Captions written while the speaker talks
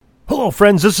Hello,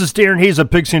 friends. This is Darren Hayes of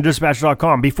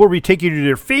PigskinDispatch.com. Before we take you to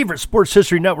your favorite Sports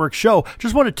History Network show,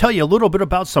 just want to tell you a little bit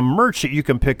about some merch that you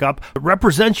can pick up that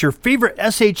represents your favorite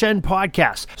SHN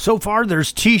podcast. So far,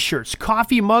 there's t-shirts,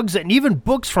 coffee mugs, and even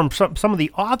books from some of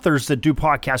the authors that do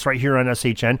podcasts right here on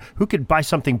SHN. Who could buy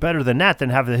something better than that,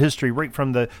 than have the history right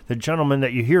from the gentleman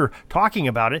that you hear talking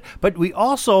about it? But we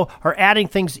also are adding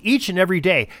things each and every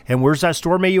day. And where's that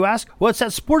store, may you ask? Well, it's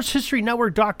at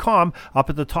SportsHistoryNetwork.com.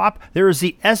 Up at the top, there is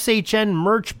the SHN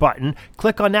merch button.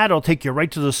 Click on that. It'll take you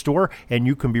right to the store, and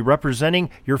you can be representing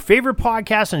your favorite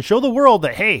podcast and show the world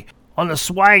that, hey, on the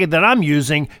swag that I'm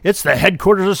using, it's the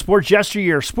headquarters of sports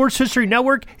yesteryear, Sports History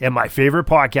Network, and my favorite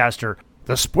podcaster,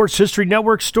 the Sports History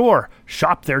Network store.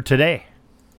 Shop there today.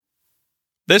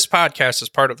 This podcast is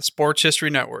part of the Sports History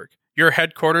Network, your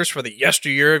headquarters for the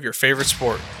yesteryear of your favorite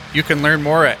sport. You can learn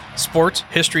more at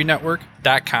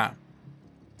sportshistorynetwork.com.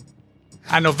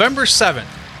 On November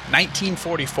 7th,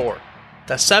 1944,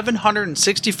 the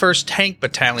 761st Tank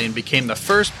Battalion became the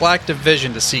first black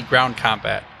division to see ground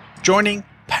combat, joining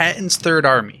Patton's Third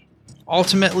Army,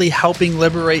 ultimately helping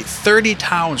liberate 30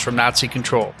 towns from Nazi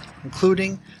control,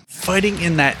 including fighting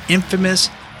in that infamous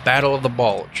Battle of the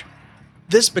Bulge.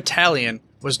 This battalion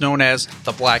was known as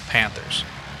the Black Panthers.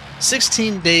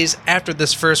 16 days after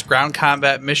this first ground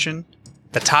combat mission,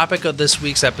 the topic of this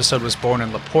week's episode was born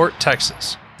in LaPorte,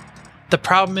 Texas. The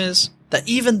problem is that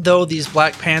even though these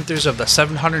Black Panthers of the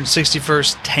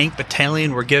 761st Tank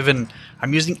Battalion were given,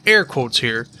 I'm using air quotes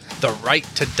here, the right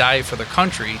to die for the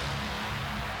country,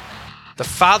 the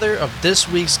father of this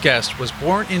week's guest was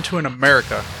born into an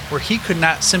America where he could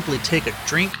not simply take a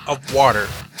drink of water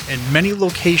in many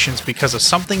locations because of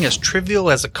something as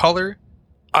trivial as the color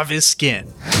of his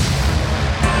skin.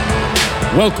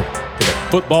 Welcome to the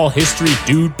Football History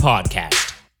Dude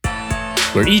Podcast,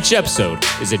 where each episode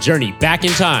is a journey back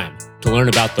in time to learn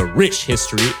about the rich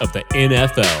history of the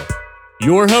NFL.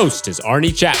 Your host is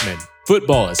Arnie Chapman.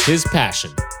 Football is his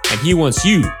passion, and he wants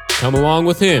you to come along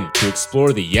with him to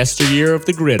explore the yesteryear of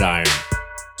the gridiron.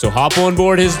 So hop on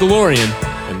board his DeLorean,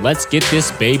 and let's get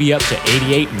this baby up to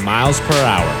 88 miles per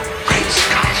hour. Great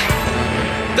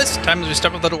Scott! This time as we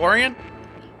step up the DeLorean,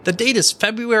 the date is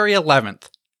February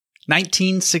 11th,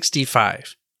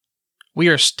 1965. We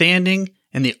are standing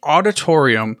in the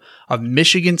auditorium of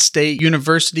Michigan State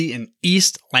University in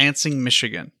East Lansing,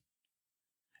 Michigan.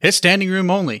 It's standing room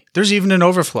only. There's even an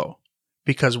overflow,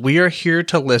 because we are here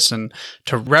to listen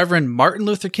to Reverend Martin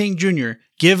Luther King Jr.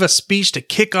 give a speech to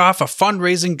kick off a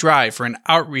fundraising drive for an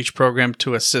outreach program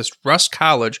to assist Rusk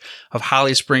College of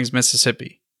Holly Springs,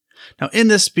 Mississippi. Now, in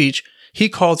this speech, he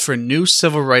called for new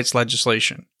civil rights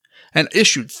legislation and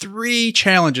issued 3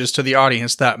 challenges to the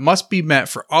audience that must be met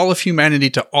for all of humanity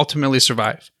to ultimately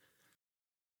survive.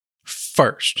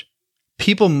 First,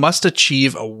 people must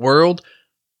achieve a world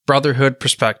brotherhood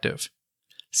perspective.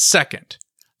 Second,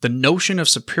 the notion of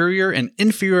superior and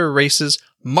inferior races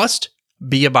must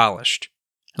be abolished.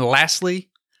 And lastly,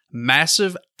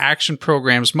 massive action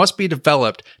programs must be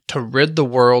developed to rid the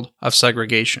world of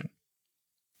segregation.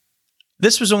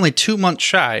 This was only 2 months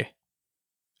shy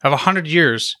of 100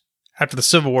 years after the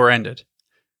Civil War ended,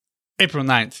 April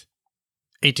 9th,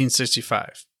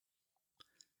 1865.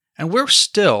 And we're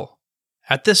still,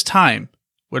 at this time,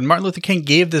 when Martin Luther King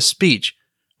gave this speech,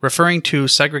 referring to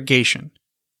segregation.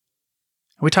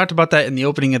 We talked about that in the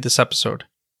opening of this episode.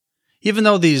 Even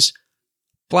though these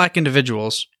black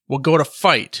individuals will go to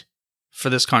fight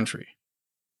for this country.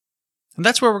 And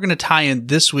that's where we're going to tie in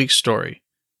this week's story.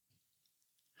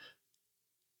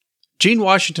 Gene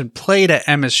Washington played at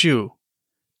MSU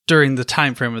during the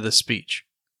time frame of this speech.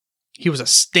 He was a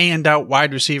standout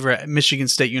wide receiver at Michigan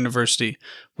State University,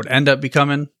 would end up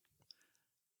becoming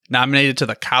nominated to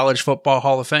the College Football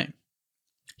Hall of Fame.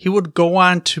 He would go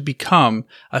on to become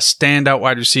a standout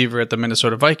wide receiver at the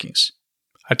Minnesota Vikings,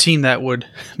 a team that would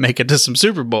make it to some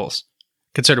Super Bowls,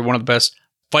 considered one of the best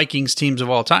Vikings teams of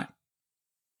all time.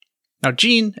 Now,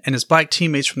 Gene and his black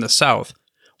teammates from the South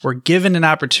were given an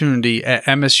opportunity at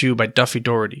MSU by Duffy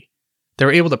Daugherty. They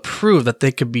were able to prove that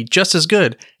they could be just as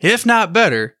good, if not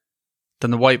better, than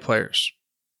the white players.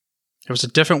 It was a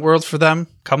different world for them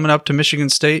coming up to Michigan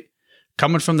State,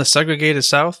 coming from the segregated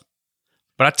South.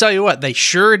 But I tell you what, they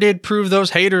sure did prove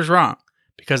those haters wrong,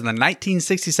 because in the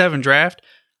 1967 draft,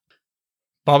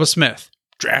 Bubba Smith,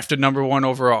 drafted number 1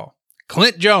 overall.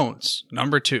 Clint Jones,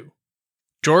 number 2.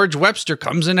 George Webster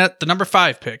comes in at the number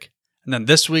 5 pick. And then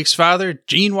this week's father,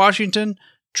 Gene Washington,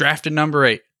 drafted number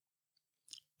 8.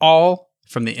 All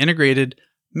from the integrated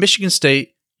Michigan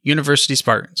State University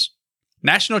Spartans,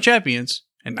 national champions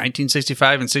in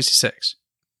 1965 and 66.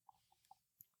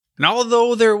 And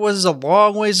although there was a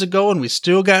long ways to go and we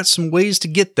still got some ways to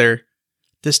get there,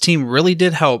 this team really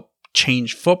did help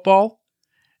change football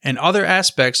and other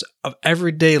aspects of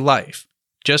everyday life,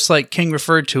 just like King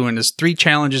referred to in his 3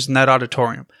 challenges in that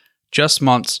auditorium, just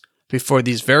months before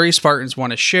these very Spartans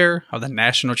won a share of the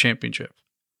national championship.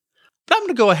 But I'm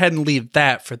going to go ahead and leave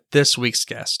that for this week's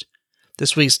guest.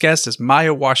 This week's guest is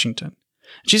Maya Washington.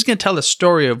 She's going to tell the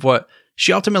story of what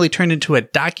she ultimately turned into a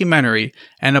documentary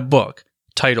and a book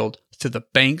titled Through the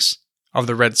Banks of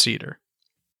the Red Cedar.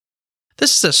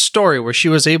 This is a story where she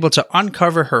was able to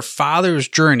uncover her father's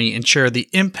journey and share the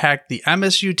impact the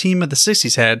MSU team of the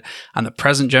 60s had on the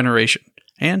present generation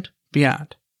and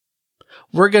beyond.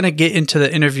 We're going to get into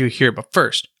the interview here, but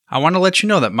first, I want to let you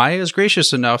know that Maya is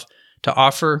gracious enough to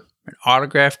offer an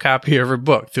autographed copy of her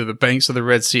book, Through the Banks of the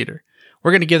Red Cedar.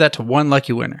 We're going to give that to one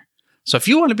lucky winner. So if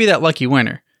you want to be that lucky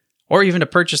winner, or even to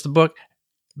purchase the book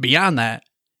beyond that,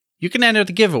 you can enter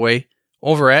the giveaway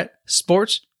over at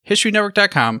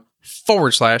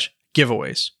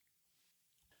sportshistorynetwork.com/giveaways.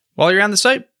 While you're on the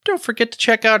site, don't forget to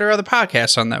check out our other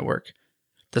podcasts on that work.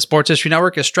 The Sports History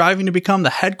Network is striving to become the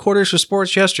headquarters for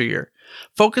sports yesteryear,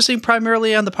 focusing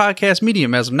primarily on the podcast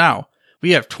medium as of now.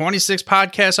 We have 26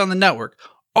 podcasts on the network,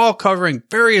 all covering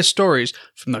various stories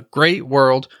from the great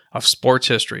world of sports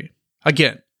history.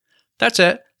 Again, that's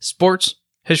at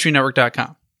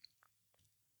sportshistorynetwork.com.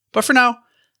 But for now,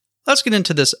 let's get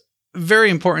into this very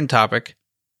important topic,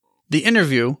 the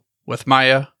interview with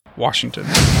Maya Washington.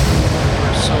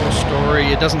 So story,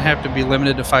 it doesn't have to be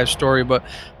limited to 5-story, but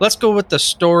let's go with the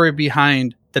story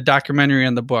behind the documentary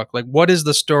and the book. Like, what is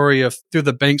the story of Through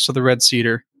the Banks of the Red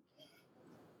Cedar?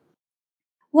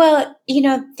 Well,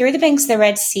 Through the Banks of the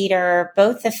Red Cedar,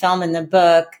 both the film and the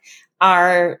book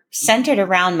are centered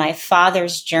around my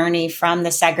father's journey from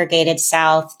the segregated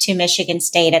South to Michigan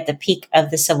State at the peak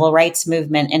of the civil rights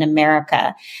movement in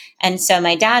America. And so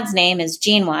my dad's name is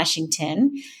Gene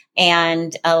Washington,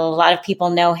 and a lot of people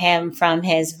know him from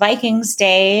his Vikings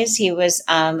days. He was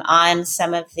on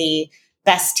some of the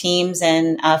best teams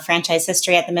in franchise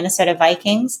history at the Minnesota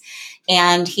Vikings.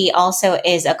 And he also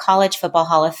is a college football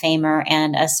Hall of Famer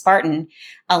and a Spartan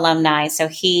alumni. So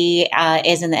he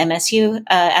is in the MSU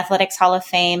Athletics Hall of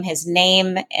Fame. His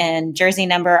name and jersey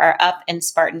number are up in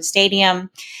Spartan Stadium.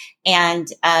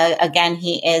 And again,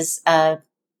 he is a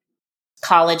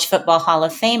college football Hall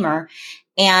of Famer.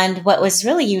 And what was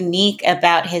really unique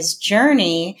about his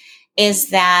journey is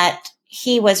that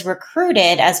he was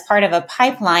recruited as part of a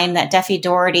pipeline that Duffy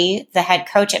Daugherty, the head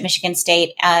coach at Michigan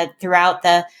State, throughout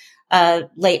the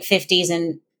late 50s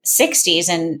and 60s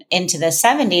and into the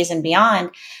 70s and beyond,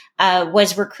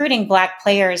 was recruiting Black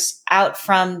players out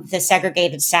from the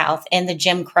segregated South in the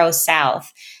Jim Crow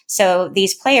South. So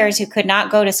these players who could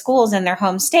not go to schools in their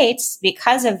home states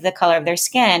because of the color of their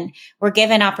skin were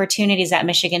given opportunities at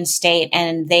Michigan State,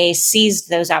 and they seized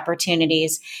those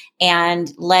opportunities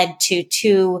and led to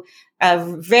 2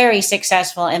 very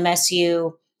successful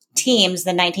MSU teams, the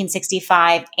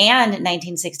 1965 and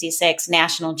 1966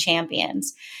 national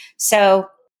champions. So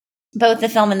both the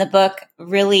film and the book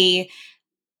really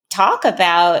talk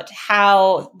about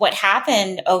how what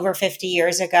happened over 50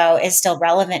 years ago is still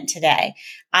relevant today.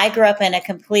 I grew up in a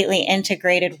completely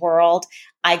integrated world.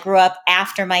 I grew up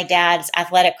after my dad's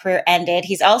athletic career ended.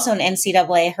 He's also an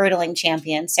NCAA hurdling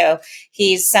champion. So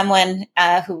he's someone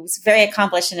who's very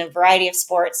accomplished in a variety of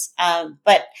sports.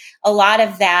 But a lot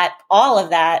of that, all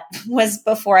of that was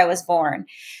before I was born.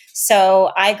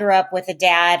 So I grew up with a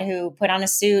dad who put on a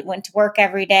suit, went to work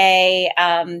every day.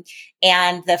 And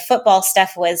the football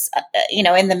stuff was,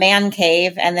 in the man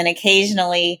cave, and then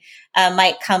occasionally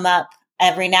might come up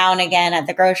every now and again at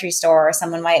the grocery store, or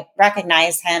someone might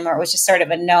recognize him, or it was just sort of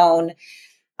a known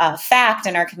fact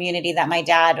in our community that my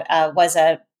dad was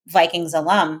a Vikings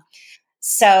alum.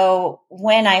 So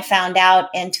when I found out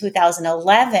in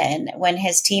 2011, when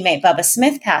his teammate Bubba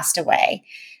Smith passed away,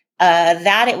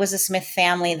 that it was a Smith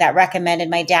family that recommended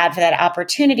my dad for that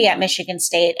opportunity at Michigan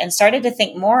State, and started to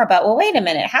think more about, well, wait a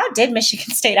minute, how did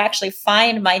Michigan State actually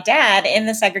find my dad in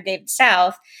the segregated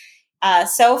South,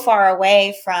 so far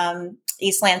away from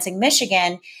East Lansing,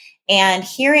 Michigan? And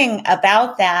hearing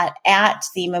about that at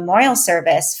the memorial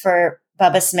service for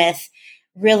Bubba Smith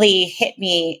really hit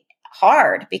me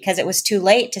hard, because it was too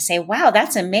late to say, wow,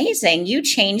 that's amazing. You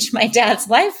changed my dad's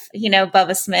life.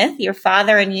 Bubba Smith, your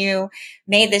father and you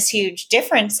made this huge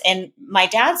difference in my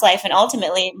dad's life, and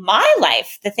ultimately my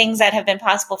life. The things that have been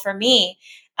possible for me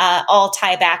all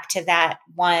tie back to that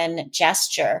one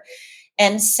gesture.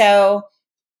 And so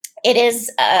it is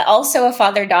also a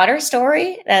father-daughter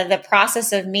story. The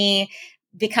process of me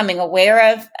becoming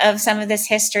aware of some of this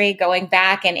history, going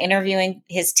back and interviewing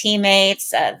his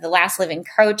teammates, the last living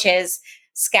coaches,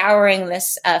 scouring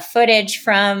this footage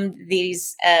from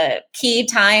these key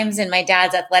times in my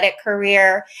dad's athletic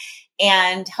career,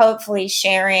 and hopefully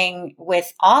sharing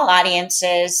with all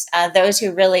audiences, those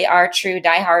who really are true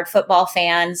diehard football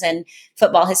fans and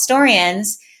football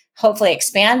historians, hopefully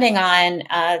expanding on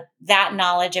that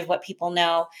knowledge of what people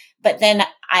know. But then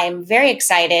I'm very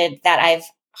excited that I've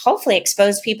hopefully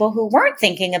exposed people who weren't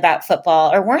thinking about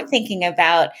football or weren't thinking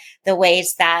about the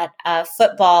ways that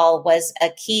football was a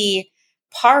key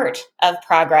part of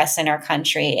progress in our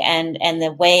country, and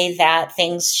the way that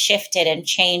things shifted and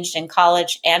changed in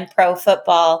college and pro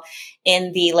football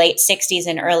in the late 60s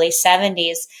and early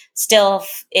 70s still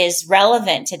is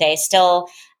relevant today, still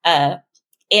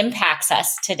impacts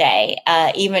us today,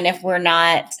 even if we're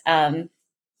not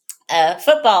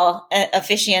football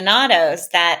aficionados,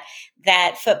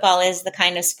 that football is the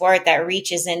kind of sport that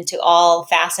reaches into all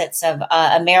facets of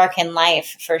American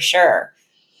life for sure.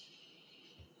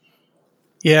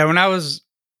 Yeah, when I was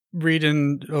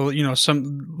reading,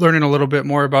 learning a little bit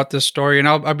more about this story, and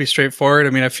I'll be straightforward.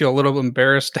 I mean, I feel a little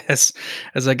embarrassed as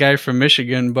a guy from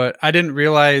Michigan, but I didn't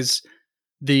realize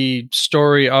the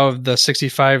story of the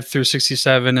 65 through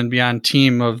 67 and beyond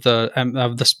team of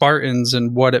the Spartans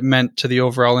and what it meant to the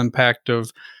overall impact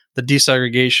of the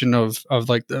desegregation of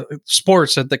like the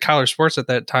sports at the college sports at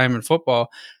that time in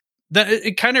football. That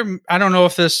it kind of, I don't know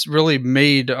if this really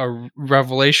made a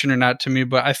revelation or not to me,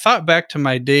 but I thought back to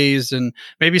my days, and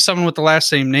maybe someone with the last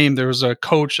same name. There was a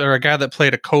coach or a guy that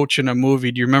played a coach in a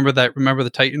movie. Do you remember that? Remember the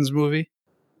Titans movie?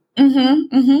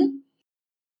 Mm-hmm. Mm-hmm.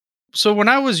 So when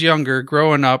I was younger,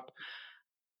 growing up,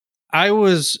 I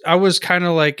was kind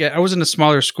of like, I was in a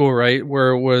smaller school, right?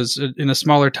 Where it was in a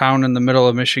smaller town in the middle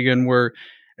of Michigan, where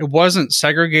it wasn't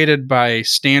segregated by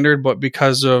standard, but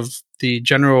because of the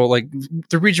general, like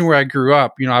the region where I grew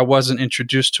up, I wasn't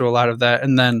introduced to a lot of that.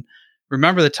 And then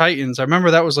remember the Titans. I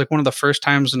remember that was like one of the first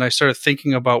times when I started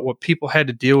thinking about what people had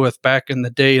to deal with back in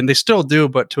the day, and they still do,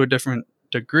 but to a different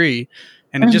degree.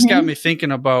 And it just got me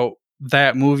thinking about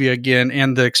that movie again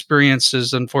and the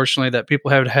experiences, unfortunately, that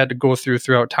people have had to go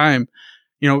throughout time.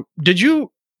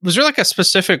 Was there like a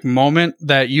specific moment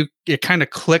that it kind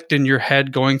of clicked in your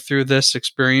head going through this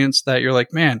experience that you're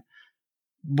like, man,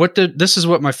 this is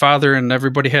what my father and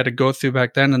everybody had to go through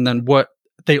back then, and then what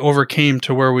they overcame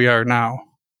to where we are now?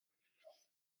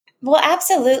 Well,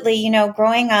 absolutely.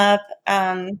 Growing up,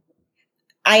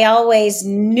 I always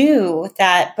knew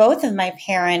that both of my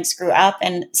parents grew up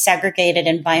in segregated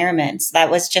environments. That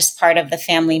was just part of the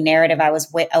family narrative I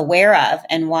was aware of,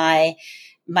 and why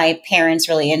my parents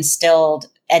really instilled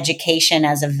education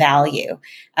as a value,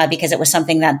 because it was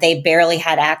something that they barely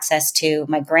had access to.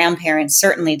 My grandparents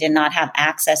certainly did not have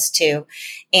access to,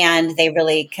 and they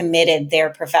really committed their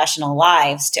professional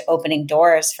lives to opening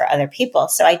doors for other people.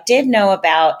 So I did know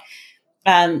about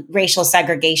racial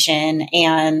segregation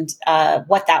and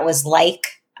what that was like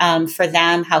for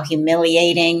them, how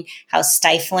humiliating, how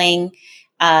stifling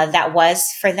that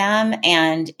was for them.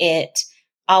 And it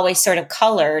always sort of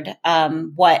colored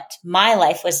what my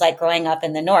life was like growing up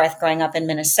in the North, growing up in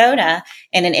Minnesota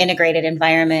in an integrated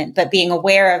environment, but being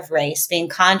aware of race, being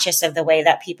conscious of the way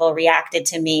that people reacted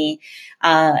to me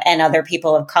and other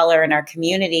people of color in our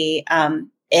community,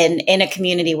 in a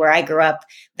community where I grew up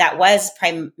that was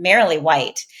primarily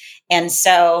white. And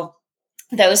so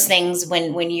those things,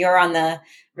 when you're on the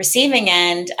receiving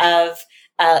end of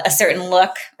a certain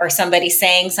look or somebody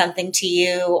saying something to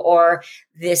you, or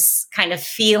this kind of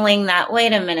feeling that,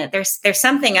 wait a minute, there's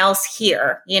something else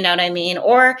here, you know what I mean?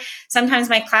 Or sometimes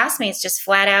my classmates just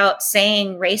flat out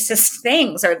saying racist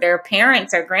things, or their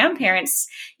parents or grandparents,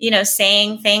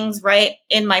 saying things right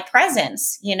in my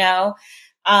presence,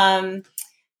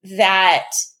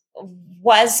 that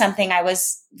was something I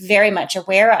was very much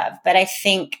aware of. But I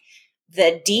think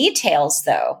the details,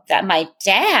 though, that my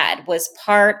dad was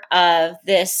part of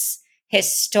this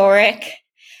historic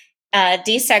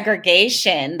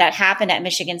desegregation that happened at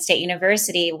Michigan State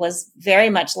University was very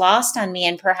much lost on me,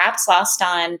 and perhaps lost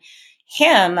on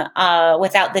him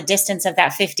without the distance of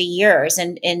that 50 years.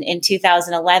 And in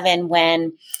 2011,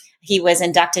 when he was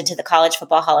inducted to the College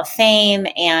Football Hall of Fame,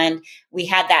 and we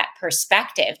had that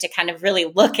perspective to kind of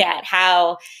really look at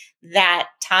how that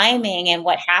timing and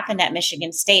what happened at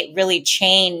Michigan State really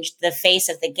changed the face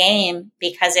of the game,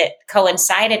 because it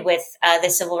coincided with the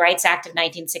Civil Rights Act of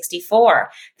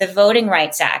 1964, the Voting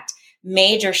Rights Act.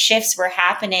 Major shifts were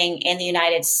happening in the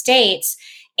United States,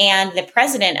 and the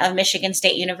president of Michigan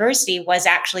State University was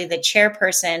actually the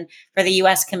chairperson for the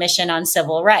U.S. Commission on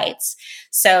Civil Rights.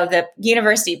 So the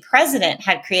university president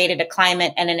had created a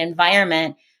climate and an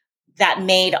environment that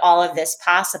made all of this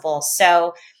possible.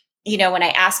 So when I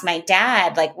asked my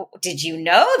dad, like, did you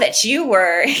know that you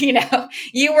were,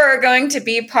 you were going to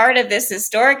be part of this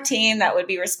historic team that would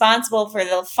be responsible for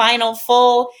the final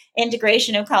full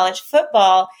integration of college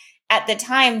football? At the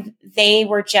time, they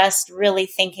were just really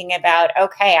thinking about,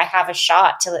 okay, I have a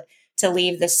shot to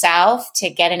leave the South, to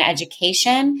get an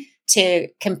education, to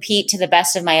compete to the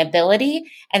best of my ability.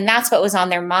 And that's what was on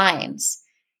their minds,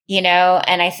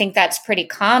 and I think that's pretty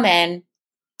common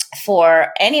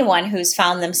for anyone who's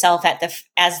found themselves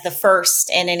as the first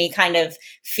in any kind of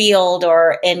field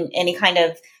or in any kind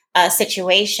of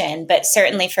situation. But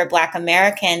certainly for Black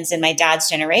Americans in my dad's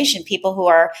generation, people who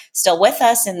are still with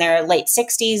us in their late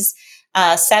 60s,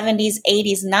 70s,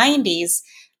 80s, 90s,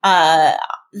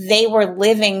 they were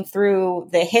living through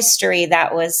the history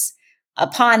that was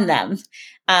upon them.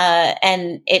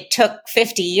 And it took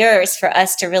 50 years for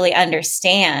us to really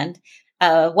understand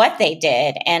what they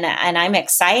did. And I'm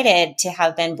excited to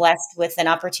have been blessed with an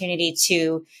opportunity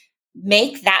to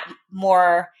make that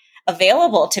more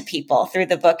available to people through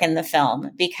the book and the film,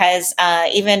 because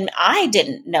even I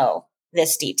didn't know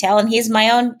this detail, and he's my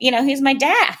own, he's my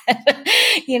dad,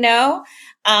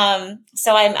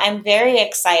 so I'm very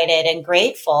excited and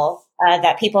grateful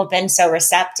that people have been so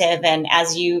receptive. And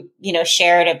as you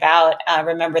shared about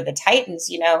Remember the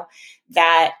Titans,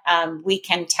 that we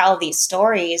can tell these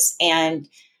stories, and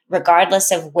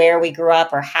regardless of where we grew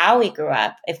up or how we grew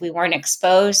up, if we weren't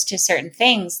exposed to certain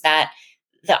things, that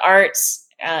the arts,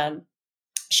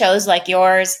 shows like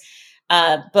yours,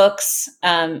 books,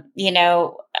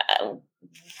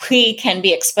 we can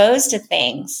be exposed to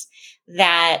things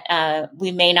that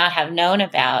we may not have known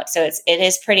about. So it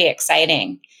is pretty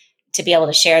exciting to be able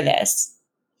to share this.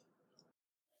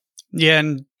 Yeah,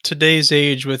 in today's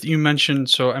age, with you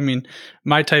mentioned,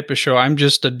 my type of show, I'm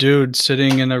just a dude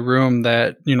sitting in a room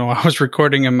that, I was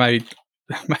recording in I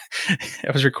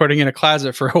was recording in a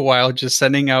closet for a while, just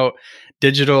sending out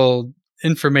digital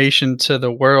information to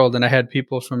the world, and I had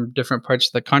people from different parts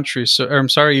of the country.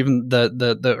 Even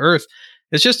the earth.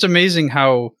 It's just amazing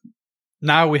how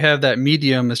now we have that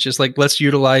medium. It's just like, let's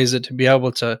utilize it to be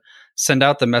able to send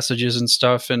out the messages and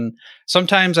stuff. And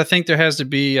sometimes I think there has to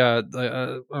be a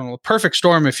perfect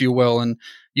storm, if you will. And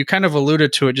you kind of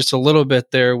alluded to it just a little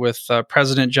bit there with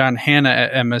President John Hanna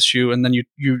at MSU. And then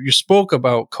you spoke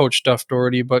about Coach Duff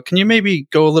Doherty, but can you maybe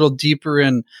go a little deeper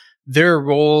in their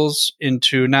roles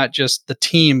into not just the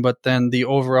team, but then the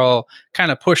overall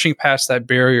kind of pushing past that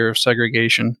barrier of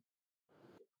segregation?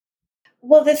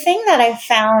 Well, the thing that I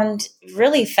found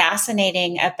really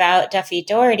fascinating about Duffy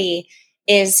Doherty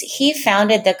is he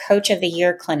founded the Coach of the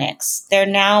Year clinics. They're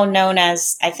now known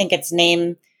as, I think it's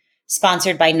name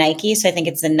sponsored by Nike. So I think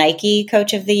it's the Nike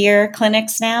Coach of the Year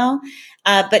clinics now.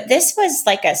 But this was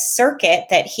like a circuit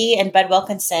that he and Bud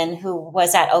Wilkinson, who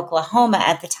was at Oklahoma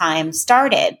at the time,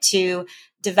 started to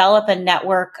develop a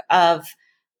network of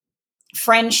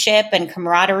friendship and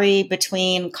camaraderie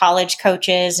between college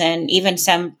coaches and even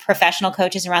some professional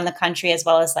coaches around the country, as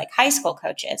well as like high school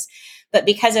coaches. But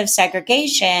because of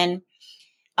segregation,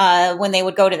 when they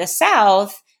would go to the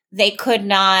South, they could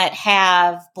not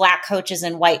have Black coaches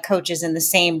and white coaches in the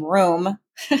same room,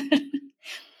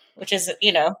 which is,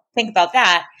 think about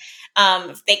that.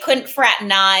 They couldn't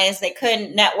fraternize, they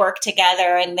couldn't network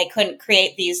together, and they couldn't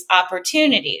create these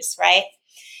opportunities, right?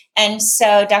 And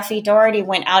so Duffy Doherty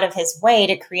went out of his way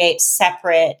to create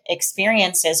separate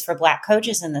experiences for Black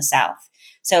coaches in the South.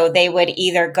 So they would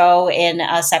either go in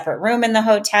a separate room in the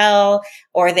hotel,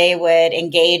 or they would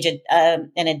engage in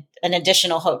an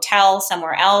additional hotel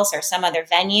somewhere else or some other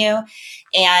venue.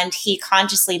 And he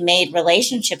consciously made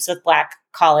relationships with Black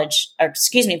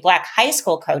high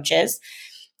school coaches,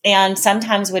 and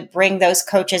sometimes would bring those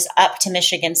coaches up to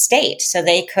Michigan State so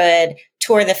they could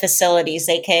tour the facilities.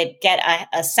 They could get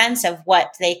a sense of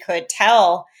what they could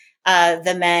tell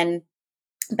the men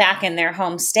back in their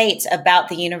home states about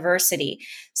the university.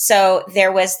 So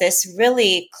there was this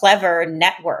really clever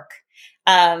network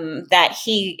that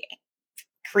he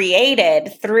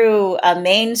created through a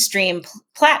mainstream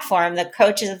platform, the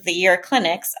Coaches of the Year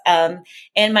clinics.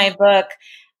 In my book,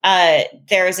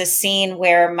 there's a scene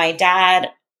where my dad,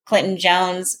 Clinton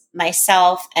Jones,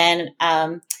 myself, and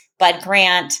Bud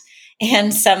Grant,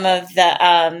 and some of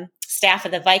the staff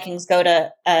of the Vikings go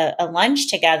to a lunch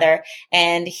together,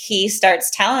 and he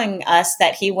starts telling us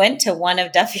that he went to one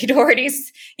of Duffy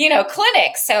Doherty's,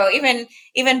 clinics. So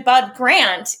even Bud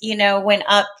Grant, went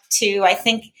up to, I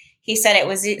think he said it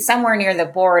was somewhere near the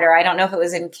border. I don't know if it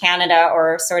was in Canada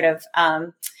or sort of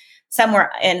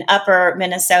somewhere in upper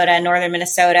Minnesota, northern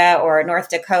Minnesota, or North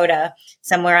Dakota,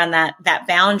 somewhere on that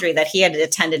boundary, that he had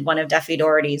attended one of Duffy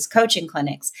Doherty's coaching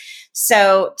clinics.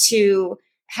 So to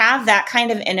have that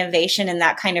kind of innovation and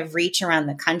that kind of reach around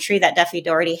the country that Duffy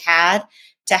Daugherty had,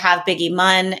 to have Biggie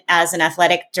Munn as an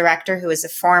athletic director who is a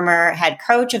former head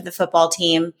coach of the football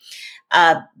team,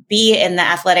 be in the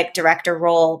athletic director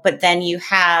role. But then you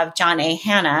have John A.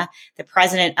 Hanna, the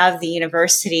president of the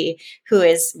university, who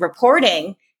is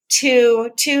reporting to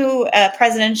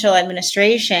presidential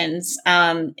administrations,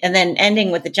 and then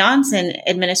ending with the Johnson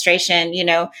administration,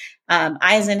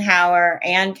 Eisenhower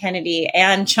and Kennedy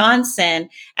and Johnson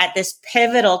at this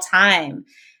pivotal time.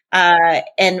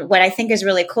 And what I think is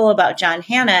really cool about John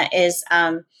Hanna is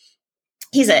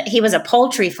he was a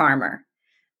poultry farmer.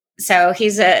 So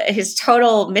his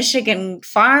total Michigan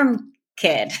farm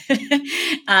kid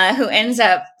who ends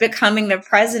up becoming the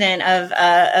president of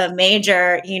a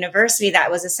major university that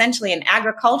was essentially an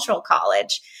agricultural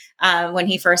college when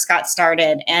he first got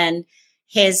started. And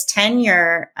his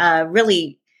tenure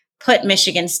really put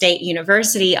Michigan State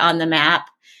University on the map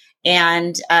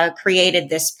and created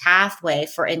this pathway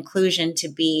for inclusion to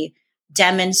be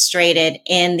demonstrated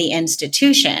in the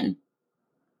institution.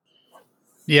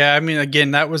 Yeah, I mean,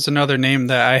 again, that was another name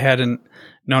that I hadn't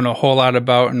known a whole lot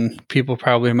about, and people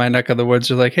probably in my neck of the woods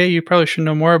are like, hey, you probably should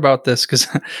know more about this, because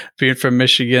being from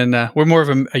Michigan, we're more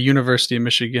of a University of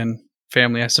Michigan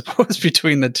family, I suppose,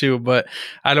 between the two, but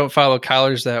I don't follow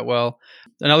college that well.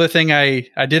 Another thing I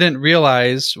didn't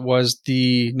realize was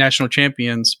the national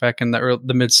champions back in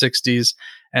the mid-'60s,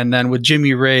 and then with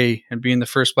Jimmy Ray and being the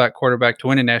first Black quarterback to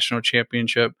win a national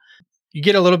championship. You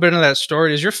get a little bit of that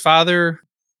story. Does your father...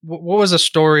 What was a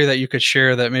story that you could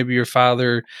share that maybe your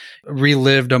father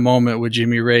relived a moment with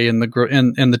Jimmy Ray and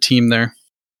the team there?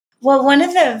 Well, one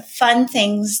of the fun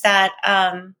things that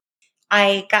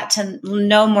I got to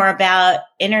know more about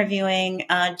interviewing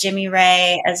Jimmy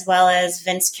Ray, as well as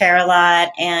Vince Carolot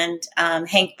and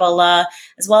Hank Bulla,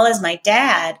 as well as my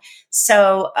dad.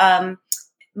 So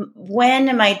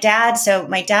when my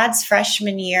dad's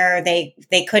freshman year,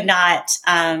 they could not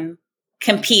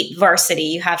compete varsity.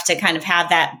 You have to kind of have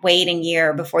that waiting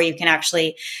year before you can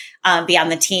actually be on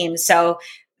the team. So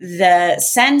the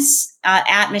sense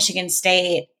at Michigan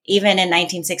State, even in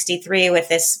 1963, with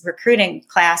this recruiting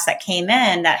class that came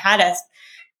in that had a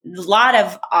lot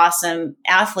of awesome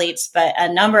athletes, but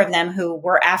a number of them who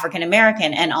were African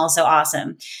American and also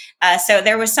awesome. So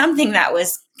there was something that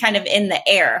was kind of in the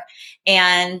air.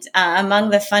 And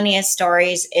among the funniest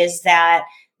stories is that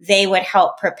they would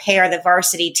help prepare the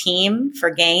varsity team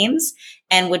for games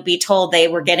and would be told they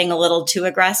were getting a little too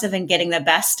aggressive and getting the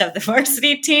best of the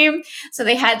varsity team. So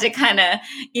they had to kind of,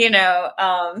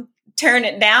 turn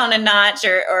it down a notch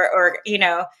or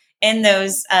in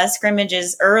those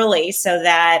scrimmages early so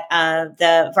that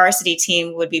the varsity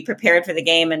team would be prepared for the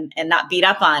game and not beat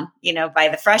up on, by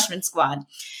the freshman squad.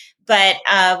 But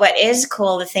what is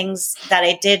cool, the things that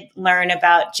I did learn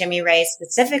about Jimmy Ray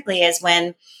specifically is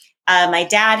when my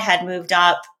dad had moved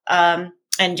up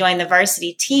and joined the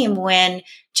varsity team when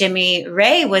Jimmy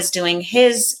Ray was doing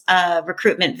his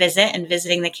recruitment visit and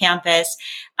visiting the campus.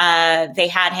 They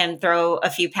had him throw a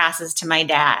few passes to my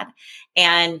dad.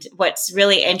 And what's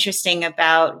really interesting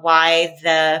about why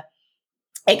the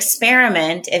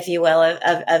experiment, if you will,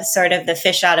 of sort of the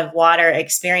fish out of water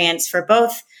experience for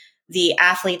both the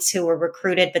athletes who were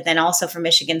recruited, but then also for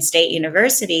Michigan State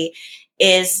University,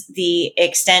 is the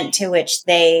extent to which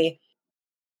they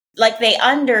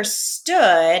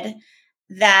understood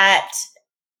that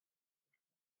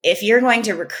if you're going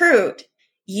to recruit,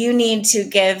 you need to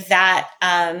give that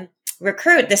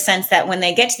recruit the sense that when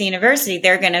they get to the university,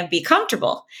 they're going to be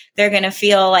comfortable. They're going to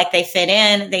feel like they fit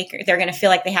in. They're going to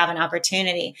feel like they have an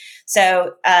opportunity.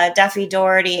 So Duffy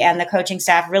Daugherty and the coaching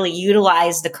staff really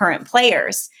utilized the current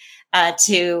players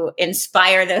to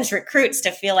inspire those recruits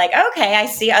to feel like, okay, I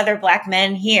see other Black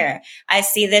men here. I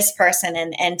see this person,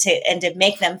 and to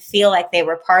make them feel like they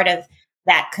were part of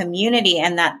that community,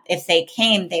 and that if they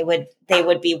came, they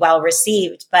would be well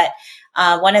received. But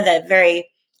one of the very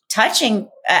touching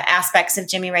aspects of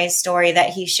Jimmy Ray's story that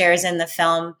he shares in the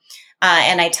film,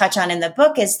 and I touch on in the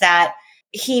book, is that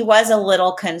he was a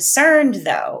little concerned,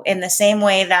 though, in the same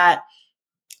way that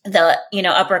the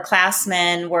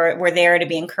upperclassmen were there to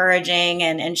be encouraging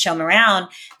and show him around.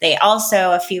 They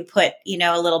also, a few put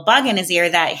a little bug in his ear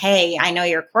that, hey, I know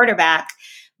you're a quarterback,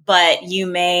 but you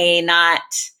may not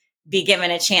be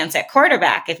given a chance at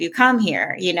quarterback if you come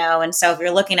here, and so if you're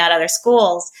looking at other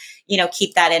schools,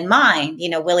 keep that in mind.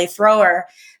 Willie Thrower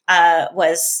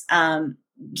was a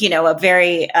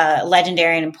very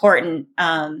legendary and important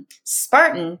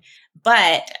Spartan,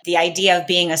 but the idea of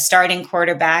being a starting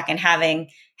quarterback and having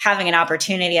an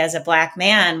opportunity as a Black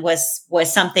man was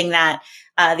something that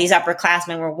these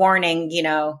upperclassmen were warning,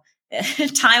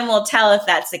 time will tell if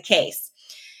that's the case.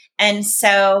 And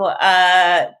so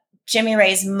Jimmy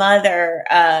Ray's mother,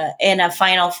 in a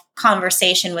final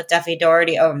conversation with Duffy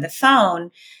Daugherty over the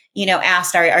phone,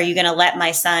 asked, are you going to let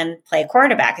my son play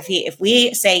quarterback? If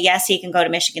we say yes, he can go to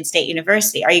Michigan State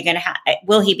University,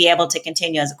 will he be able to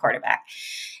continue as a quarterback?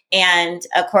 And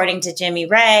according to Jimmy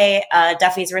Ray,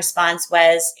 Duffy's response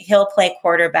was, he'll play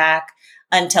quarterback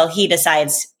until he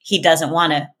decides he doesn't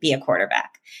want to be a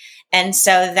quarterback. And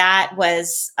so that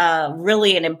was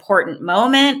really an important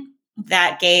moment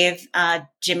that gave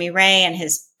Jimmy Ray and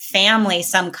his family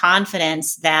some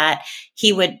confidence that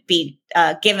he would be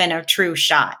given a true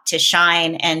shot to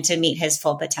shine and to meet his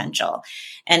full potential.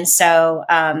 And so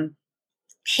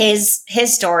his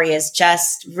story is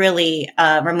just really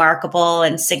remarkable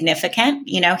and significant.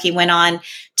 He went on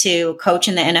to coach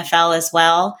in the NFL as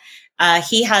well.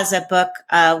 He has a book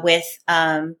with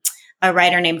a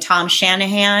writer named Tom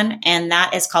Shanahan, and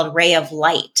that is called Ray of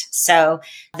Light. So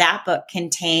that book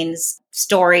contains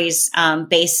stories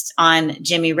based on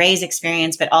Jimmy Ray's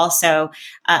experience, but also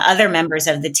other members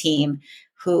of the team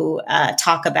who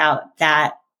talk about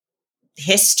that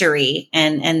history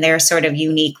and their sort of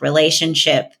unique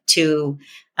relationship to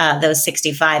those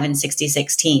 65 and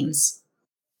 66 teams.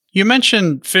 You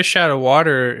mentioned fish out of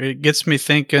water. It gets me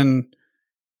thinking,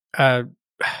 I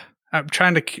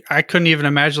couldn't even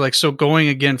imagine, so going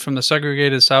again from the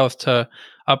segregated South to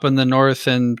up in the North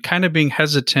and kind of being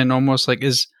hesitant, almost like,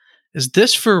 is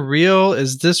this for real?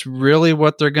 Is this really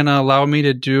what they're going to allow me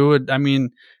to do? I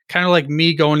mean, kind of like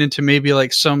me going into maybe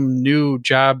like some new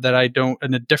job that I don't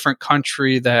in a different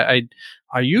country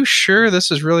are you sure this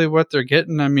is really what they're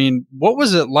getting? I mean, what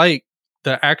was it like,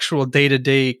 the actual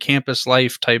day-to-day campus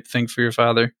life type thing for your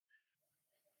father?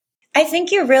 I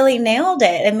think you really nailed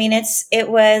it. I mean, it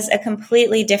was a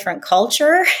completely different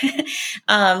culture,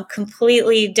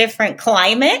 completely different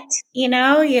climate. You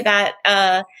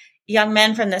got young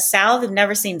men from the South who've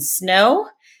never seen snow.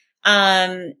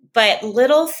 But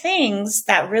little things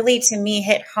that really, to me,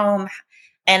 hit home.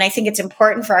 And I think it's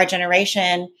important for our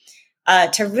generation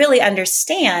to really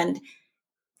understand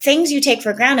things you take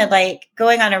for granted, like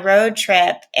going on a road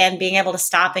trip and being able to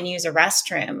stop and use a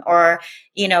restroom, or,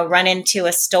 run into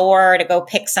a store to go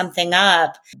pick something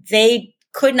up. They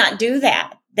could not do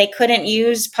that. They couldn't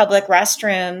use public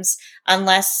restrooms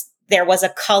unless there was a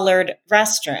colored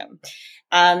restroom.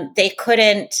 They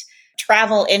couldn't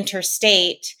travel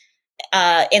interstate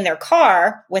in their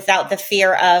car without the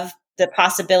fear of the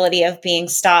possibility of being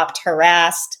stopped,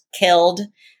 harassed, killed,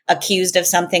 accused of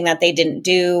something that they didn't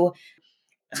do,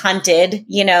 hunted.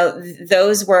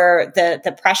 Those were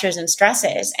the pressures and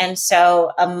stresses. And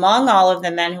so among all of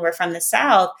the men who were from the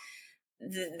South,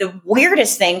 the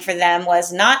weirdest thing for them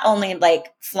was not only like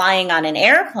flying on an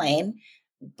airplane,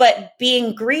 but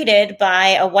being greeted by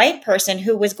a white person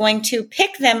who was going to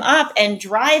pick them up and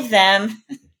drive them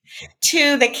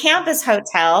to the campus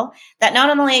hotel that not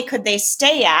only could they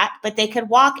stay at, but they could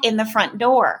walk in the front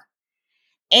door,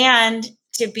 and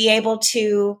to be able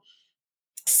to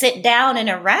sit down in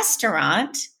a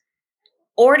restaurant,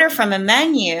 order from a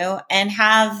menu, and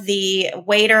have the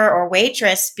waiter or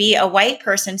waitress be a white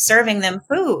person serving them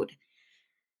food.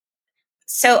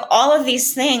 So all of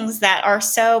these things that are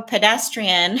so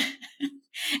pedestrian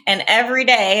and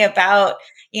everyday about,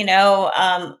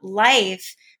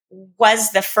 life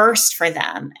was the first for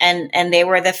them. And they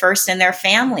were the first in their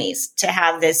families to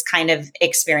have this kind of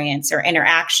experience or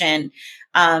interaction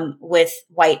with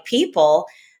white people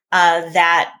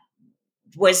that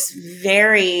was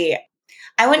very,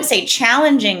 I wouldn't say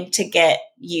challenging to get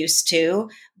used to,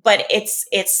 but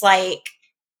it's like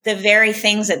the very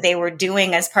things that they were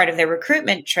doing as part of their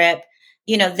recruitment trip,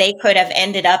 they could have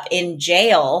ended up in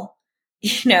jail,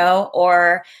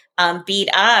 or beat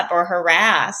up or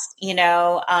harassed,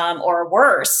 or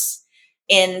worse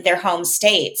in their home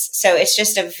states. So it's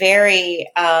just a very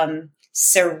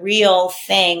surreal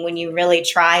thing when you really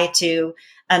try to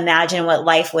imagine what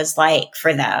life was like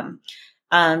for them,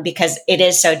 because it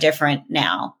is so different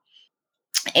now.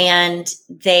 And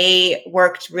they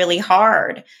worked really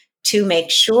hard to make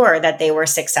sure that they were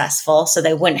successful so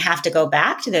they wouldn't have to go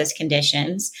back to those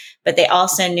conditions. But they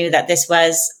also knew that this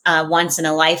was a once in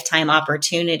a lifetime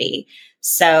opportunity.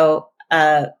 So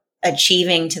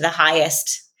achieving to the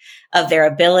highest of their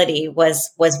ability was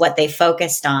what they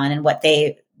focused on, and what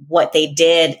they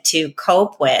did to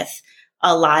cope with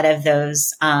a lot of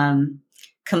those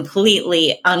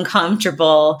completely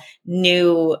uncomfortable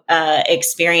new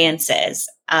experiences.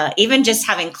 Even just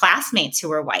having classmates who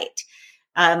were white.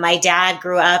 My dad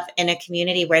grew up in a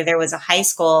community where there was a high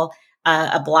school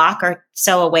a block or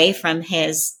so away from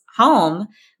his home,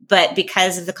 but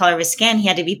because of the color of his skin, he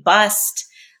had to be bused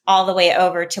all the way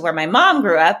over to where my mom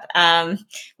grew up,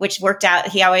 which worked out.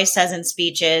 He always says in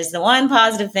speeches, the one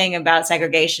positive thing about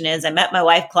segregation is I met my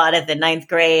wife, Claudette, in ninth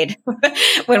grade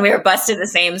when we were bused to the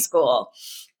same school.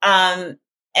 And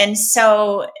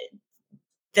so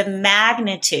the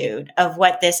magnitude of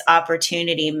what this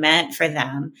opportunity meant for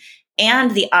them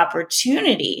and the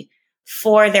opportunity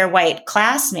for their white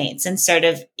classmates, and sort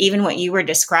of even what you were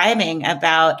describing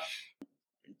about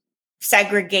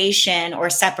segregation or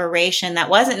separation that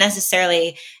wasn't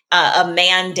necessarily a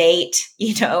mandate,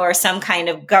 or some kind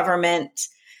of government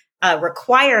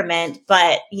requirement,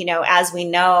 but as we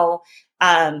know,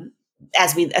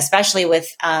 especially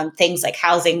with things like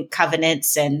housing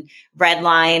covenants and red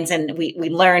lines, and we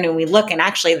learn and we look, and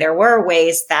actually there were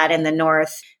ways that in the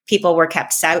North people were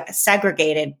kept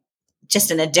segregated, just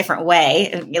in a different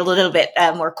way, a little bit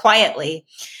more quietly.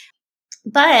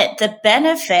 But the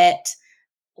benefit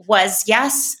was,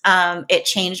 yes, it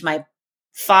changed my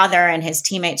father and his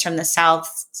teammates from the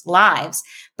South's lives,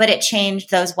 but it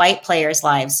changed those white players'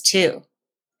 lives too.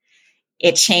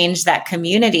 It changed that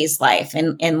community's life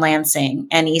in Lansing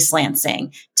and East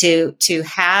Lansing to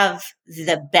have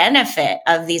the benefit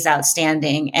of these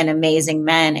outstanding and amazing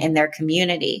men in their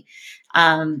community,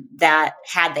 that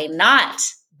had they not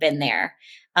been there,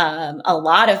 a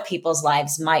lot of people's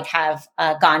lives might have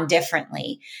gone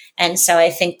differently. And so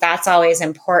I think that's always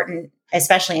important,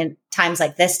 especially in times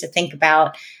like this, to think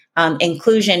about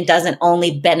inclusion doesn't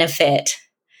only benefit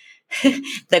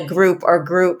the group or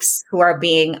groups who are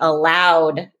being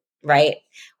allowed, right,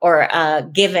 or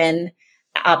given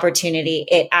opportunity.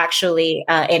 It actually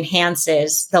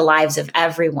enhances the lives of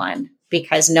everyone,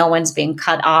 because no one's being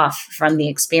cut off from the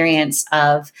experience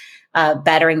of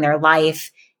bettering their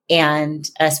life, and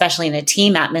especially in a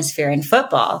team atmosphere in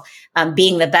football,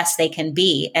 being the best they can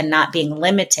be and not being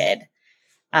limited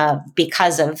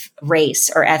because of race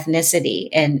or ethnicity,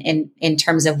 in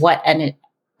terms of what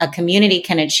a community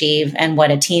can achieve and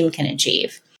what a team can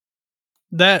achieve.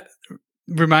 That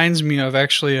reminds me of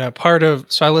actually a part of,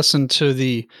 so I listened to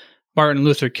the Martin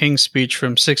Luther King speech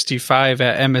from '65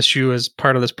 at MSU as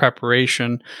part of this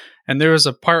preparation. And there was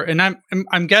a part, and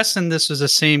I'm guessing this was the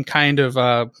same kind of,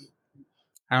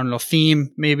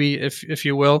 theme, maybe, if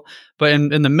you will. But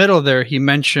in the middle there, he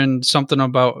mentioned something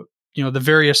about, the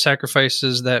various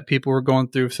sacrifices that people were going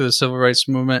through the civil rights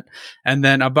movement. And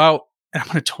then about, I'm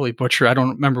going to totally butcher, I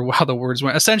don't remember how the words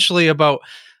went, essentially about,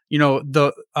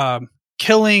 the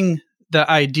killing the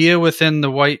idea within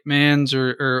the white man's,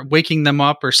 or waking them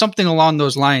up or something along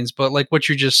those lines. But like what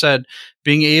you just said,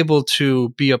 being able to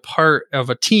be a part of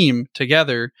a team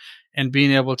together and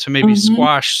being able to maybe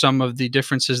squash some of the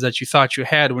differences that you thought you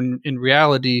had, when in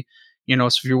reality, so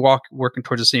if you're working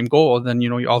towards the same goal, then,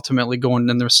 you're ultimately going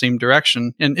in the same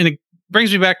direction. And it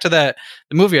brings me back to the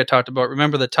movie I talked about,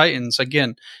 Remember the Titans.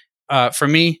 Again, for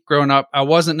me, growing up, I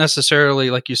wasn't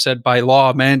necessarily, like you said, by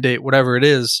law, mandate, whatever it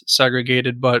is,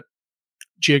 segregated, but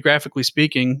geographically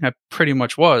speaking, I pretty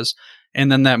much was.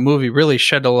 And then that movie really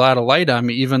shed a lot of light on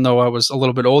me, even though I was a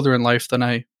little bit older in life than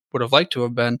I would have liked to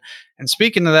have been. And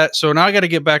speaking of that, so now I got to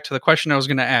get back to the question I was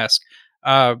going to ask.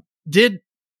 Did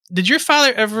your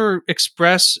father ever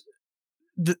express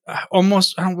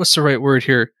almost, I don't know what's the right word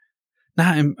here,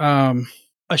 not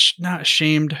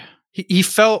ashamed? He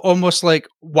felt almost like,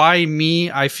 why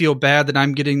me? I feel bad that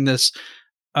I'm getting this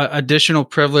additional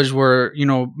privilege where,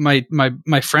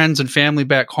 my friends and family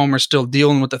back home are still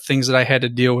dealing with the things that I had to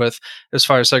deal with as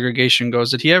far as segregation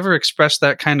goes. Did he ever express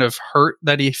that kind of hurt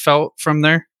that he felt from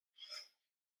there?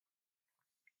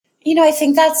 I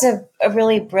think that's a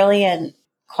really brilliant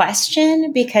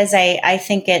question, because I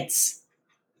think it's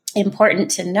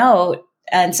important to note,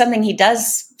 and something he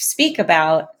does speak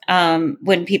about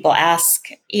when people ask,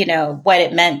 what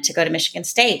it meant to go to Michigan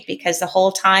State, because the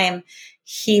whole time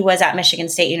he was at Michigan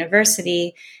State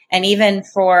University, and even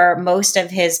for most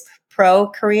of his pro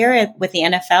career with the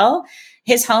NFL,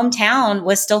 his hometown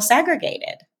was still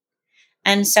segregated.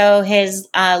 And so his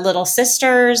little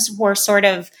sisters were sort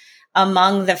of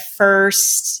among the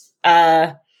first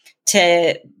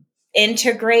to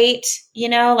integrate,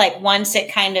 like once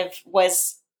it kind of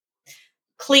was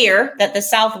clear that the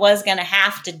South was going to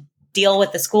have to deal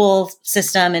with the school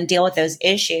system and deal with those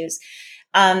issues.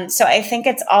 So I think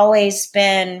it's always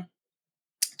been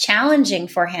challenging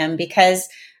for him, because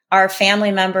our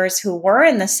family members who were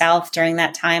in the South during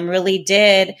that time really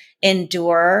did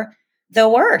endure the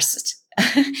worst,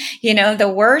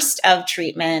 the worst of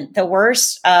treatment, the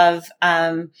worst of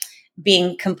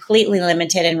being completely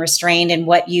limited and restrained in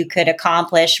what you could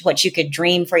accomplish, what you could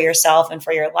dream for yourself and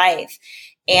for your life.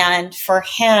 And for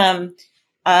him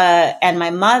and my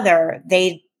mother,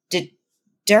 they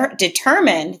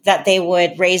determined that they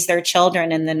would raise their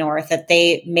children in the North, that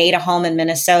they made a home in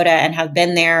Minnesota and have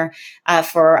been there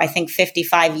for, I think,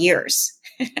 55 years.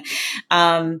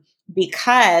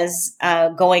 Because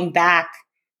going back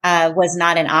was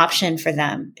not an option for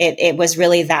them. It was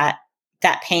really that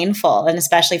painful. And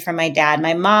especially for my dad.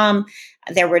 My mom,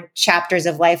 there were chapters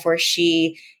of life where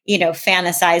she,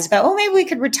 fantasized about, oh, maybe we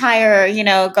could retire,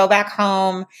 go back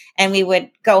home, and we would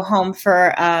go home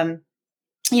for,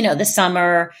 the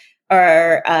summer,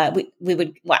 or we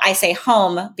would, well, I say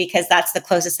home because that's the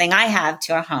closest thing I have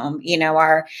to a home,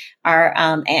 our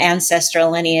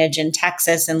ancestral lineage in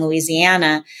Texas and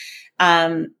Louisiana.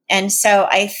 And so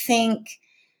I think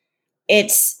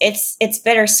it's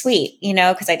bittersweet,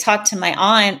 because I talked to my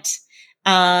aunt,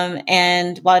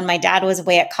 and while my dad was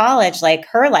away at college, like,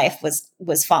 her life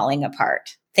was falling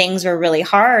apart. Things were really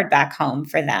hard back home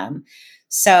for them.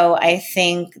 So I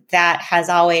think that has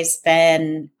always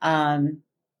been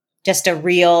just a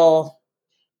real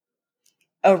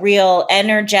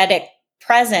energetic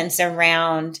presence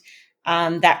around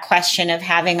that question of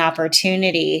having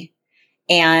opportunity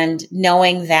and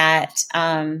knowing that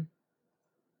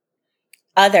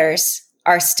others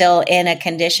are still in a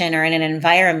condition or in an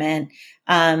environment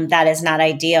that is not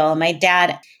ideal. My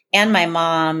dad and my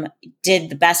mom did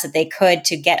the best that they could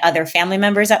to get other family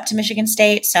members up to Michigan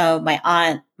State. So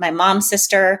my mom's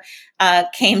sister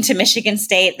came to Michigan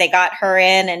State. They got her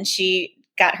in, and she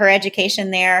got her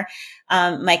education there.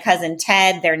 My cousin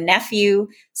Ted, their nephew,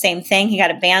 same thing. He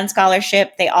got a band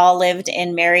scholarship. They all lived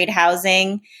in married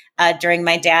housing during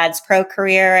my dad's pro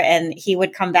career, and he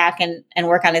would come back and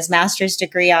work on his master's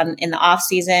degree in the off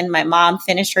season. My mom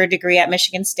finished her degree at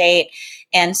Michigan State.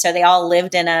 And so they all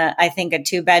lived in a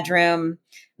 2-bedroom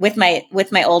with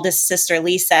my oldest sister,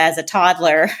 Lisa, as a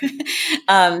toddler.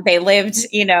 They lived,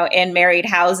 in married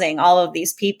housing, all of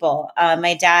these people.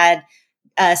 My dad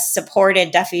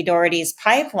supported Duffy Doherty's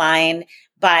pipeline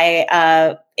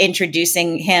by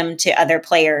introducing him to other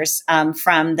players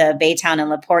from the Baytown and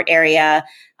LaPorte area,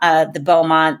 the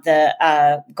Beaumont,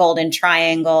 the Golden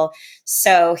Triangle.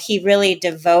 So he really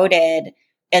devoted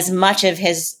as much of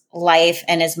his life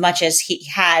and as much as he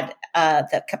had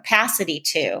the capacity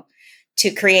to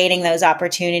creating those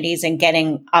opportunities and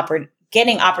getting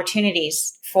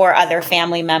opportunities for other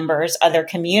family members, other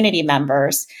community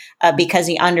members, because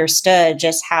he understood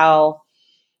just how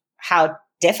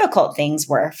difficult things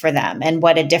were for them and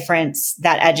what a difference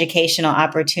that educational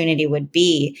opportunity would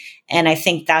be. And I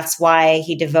think that's why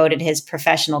he devoted his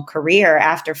professional career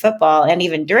after football and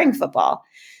even during football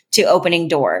to opening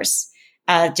doors.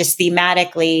 Just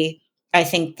thematically, I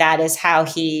think that is how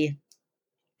he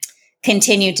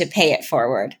continued to pay it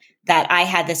forward, that I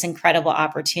had this incredible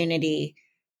opportunity.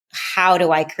 How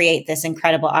do I create this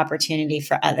incredible opportunity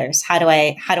for others? How do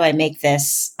I make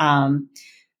this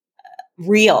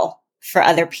real for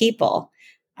other people?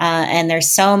 And there's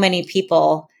so many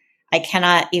people, I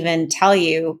cannot even tell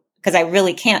you, because I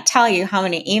really can't tell you how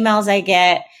many emails I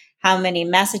get, how many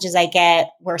messages I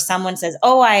get where someone says,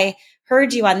 oh, I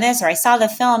heard you on this, or I saw the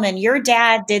film and your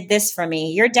dad did this for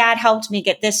me. Your dad helped me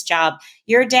get this job.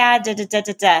 Your dad,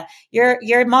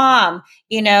 your mom,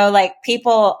 like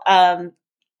people,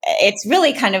 it's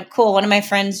really kind of cool. One of my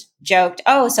friends joked,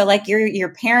 oh, so like you're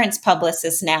your parents'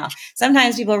 publicist now.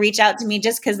 Sometimes people reach out to me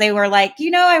just because they were like,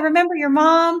 I remember your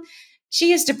mom. She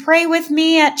used to pray with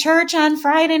me at church on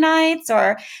Friday nights,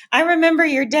 or I remember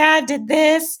your dad did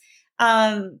this.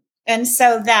 And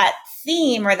so that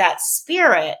theme or that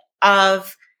spirit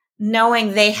of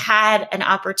knowing they had an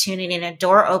opportunity and a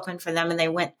door open for them and they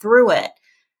went through it,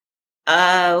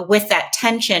 with that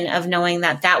tension of knowing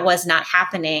that was not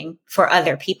happening for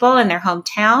other people in their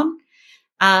hometown.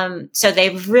 So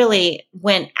they really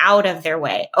went out of their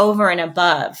way, over and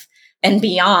above and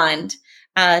beyond,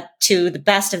 to the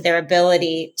best of their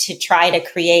ability to try to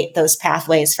create those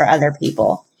pathways for other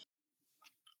people.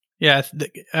 Yeah,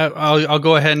 I'll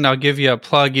go ahead and I'll give you a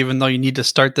plug, even though you need to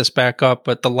start this back up.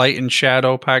 But the Light and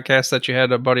Shadow podcast that you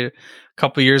had about a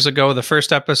couple years ago, the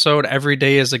first episode, "Every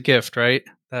Day is a Gift," right?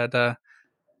 That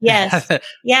yes,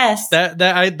 yes.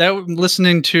 That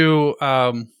listening to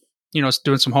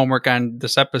doing some homework on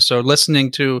this episode, listening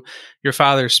to your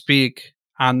father speak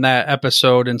on that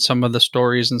episode and some of the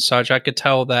stories and such, I could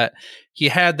tell that he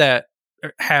had that.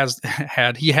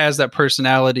 He has that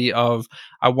personality of,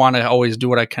 I want to always do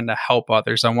what I can to help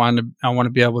others. I want to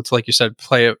be able to, like you said,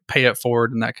 pay it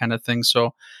forward and that kind of thing.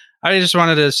 So I just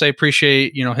wanted to say,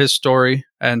 appreciate, his story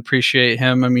and appreciate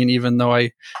him. I mean, even though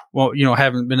I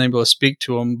haven't been able to speak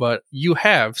to him, but you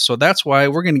have. So that's why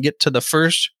we're going to get to the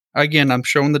first, again, I'm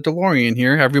showing the DeLorean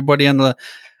here. Everybody on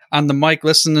on the mic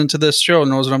listening to this show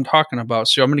knows what I'm talking about.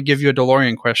 So I'm going to give you a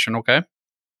DeLorean question, okay?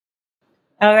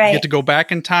 All right. You get to go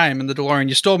back in time in the DeLorean.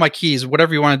 You stole my keys.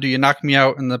 Whatever you want to do, you knock me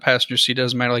out in the passenger seat.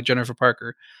 Doesn't matter, like Jennifer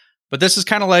Parker. But this is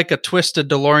kind of like a twisted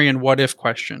DeLorean what if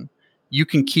question. You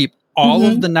can keep all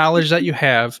of the knowledge that you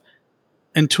have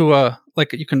into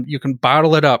you can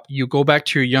bottle it up. You go back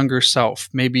to your younger self,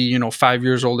 maybe 5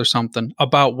 years old or something,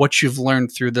 about what you've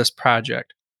learned through this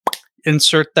project.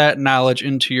 Insert that knowledge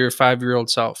into your 5-year-old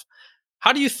self.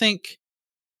 How do you think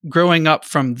growing up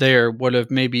from there would have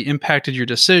maybe impacted your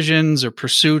decisions or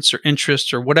pursuits or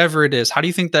interests or whatever it is? How do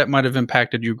you think that might have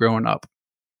impacted you growing up?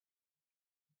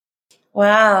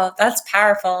 Wow, that's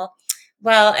powerful.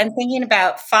 Well, I'm thinking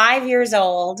about 5 years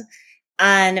old,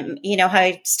 and how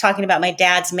I was talking about my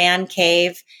dad's man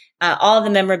cave, all the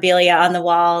memorabilia on the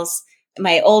walls.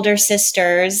 My older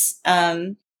sisters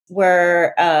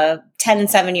were 10 and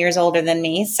 7 years older than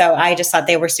me, so I just thought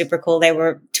they were super cool. They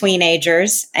were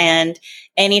tweenagers, and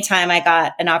anytime I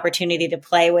got an opportunity to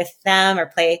play with them or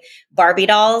play Barbie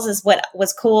dolls is what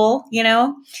was cool,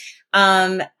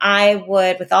 I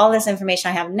would, with all this information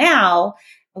I have now,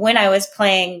 when I was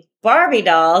playing Barbie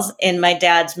dolls in my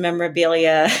dad's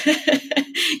memorabilia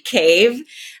cave,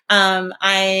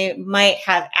 I might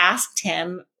have asked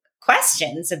him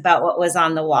questions about what was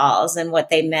on the walls and what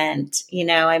they meant.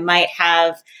 I might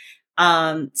have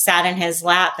sat in his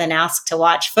lap and asked to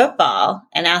watch football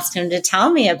and asked him to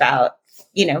tell me about,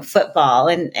 football.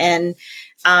 And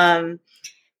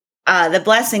the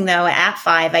blessing, though, at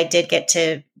 5, I did get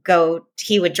to go.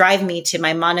 He would drive me to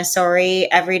my Montessori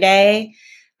every day.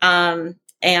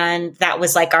 And that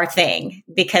was like our thing,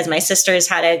 because my sisters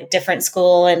had a different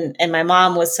school and my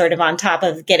mom was sort of on top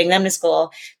of getting them to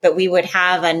school. But we would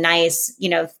have a nice,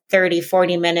 30,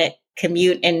 40 minute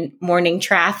commute in morning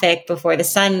traffic before the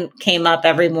sun came up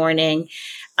every morning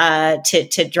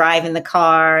to drive in the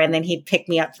car. And then he'd pick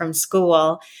me up from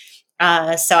school.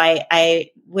 So I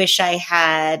wish I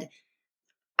had.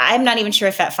 I'm not even sure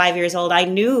if at 5 years old I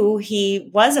knew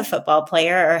he was a football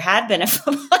player or had been a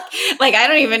football. Like, I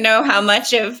don't even know how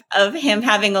much of him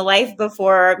having a life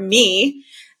before me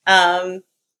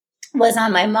was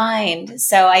on my mind.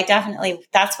 So I definitely,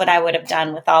 that's what I would have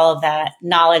done with all of that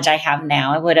knowledge I have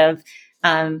now. I would have,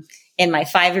 in my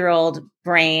 5-year-old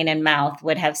brain and mouth,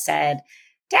 would have said,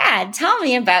 Dad, tell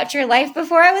me about your life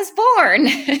before I was born.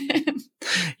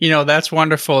 That's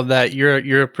wonderful that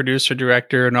you're a producer,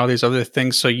 director, and all these other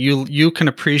things. So you can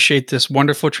appreciate this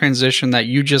wonderful transition that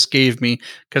you just gave me,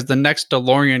 because the next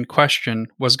DeLorean question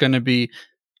was going to be,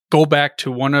 go back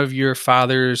to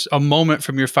a moment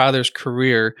from your father's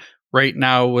career right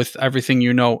now with everything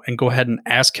and go ahead and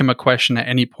ask him a question at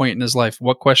any point in his life.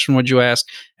 What question would you ask,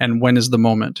 and when is the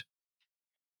moment?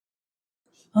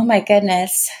 Oh my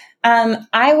goodness.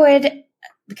 I would,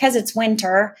 because it's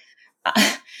winter,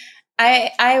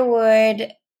 I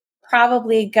would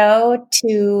probably go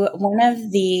to one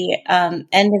of the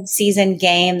end of season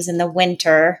games in the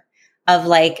winter of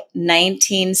like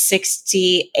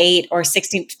 1968 or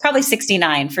 60, probably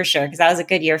 69 for sure, because that was a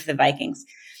good year for the Vikings.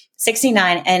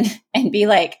 69, and be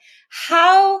like,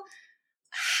 how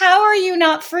are you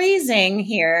not freezing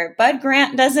here? Bud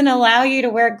Grant doesn't allow you to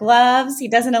wear gloves. He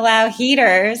doesn't allow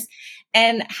heaters.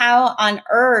 And how on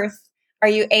earth are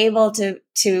you able to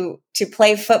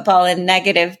play football in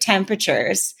negative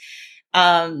temperatures?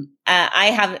 I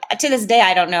have, to this day,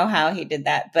 I don't know how he did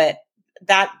that, but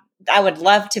that I would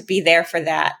love to be there for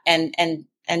that, and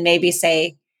maybe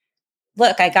say,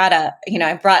 look,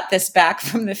 I brought this back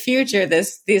from the future,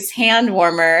 this hand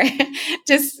warmer,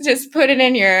 just put it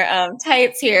in your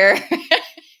tights here.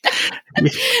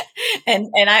 and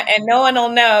no one will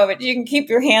know, but you can keep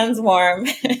your hands warm.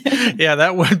 Yeah,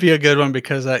 that would be a good one,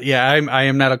 because I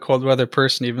am not a cold weather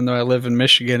person, even though I live in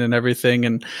Michigan and everything.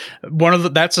 And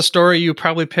that's a story you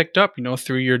probably picked up,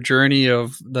 through your journey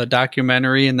of the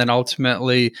documentary and then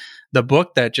ultimately the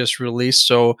book that just released.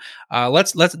 So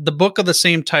let's the book of the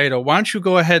same title. Why don't you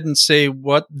go ahead and say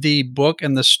what the book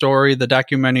and the story, the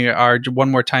documentary, are one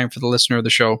more time for the listener of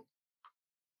the show?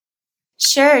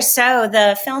 Sure. So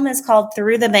the film is called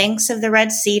Through the Banks of the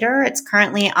Red Cedar. It's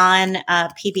currently on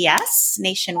PBS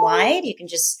nationwide. You can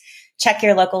just check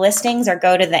your local listings or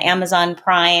go to the Amazon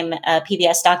Prime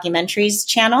PBS Documentaries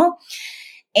channel.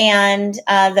 And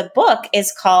the book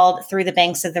is called Through the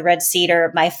Banks of the Red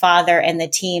Cedar, My Father and the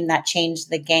Team That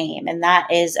Changed the Game. And that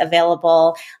is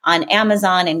available on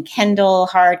Amazon in Kindle,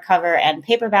 hardcover, and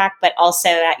paperback, but also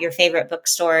at your favorite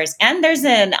bookstores. And there's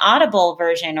an Audible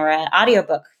version or an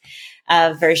audiobook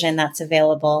version that's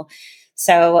available.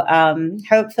 So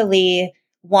hopefully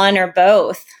one or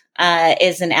both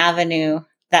is an avenue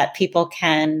that people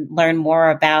can learn more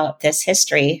about this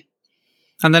history.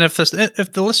 And then if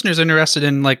the listener's interested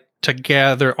in like to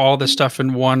gather all this stuff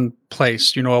in one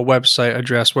place, a website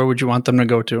address, where would you want them to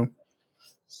go to?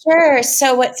 Sure.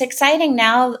 So what's exciting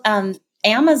now,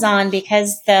 Amazon,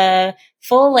 because the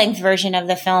full-length version of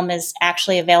the film is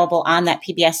actually available on that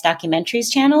PBS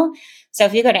Documentaries channel. So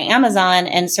if you go to Amazon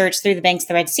and search Through the Banks of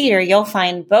the Red Cedar, you'll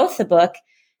find both the book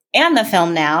and the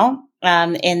film now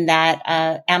in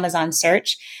that Amazon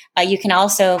search. You can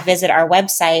also visit our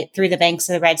website,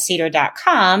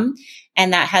 throughthebanksoftheredcedar.com,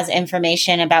 and that has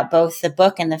information about both the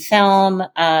book and the film,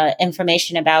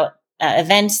 information about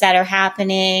events that are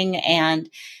happening, and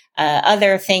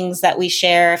other things that we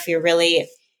share if you're really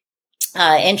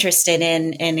interested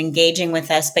in engaging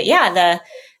with us. But yeah, the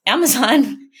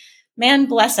Amazon, man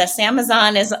bless us,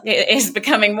 Amazon is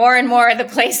becoming more and more the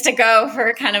place to go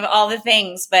for kind of all the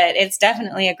things. But it's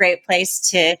definitely a great place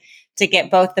to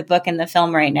get both the book and the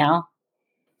film right now.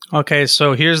 Okay,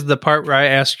 so here's the part where I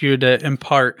ask you to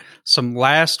impart some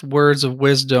last words of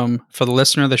wisdom for the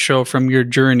listener of the show from your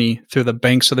journey through the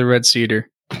banks of the Red Cedar.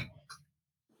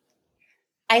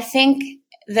 I think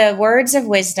the words of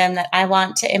wisdom that I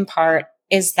want to impart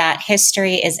is that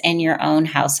history is in your own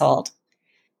household.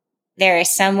 There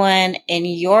is someone in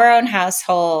your own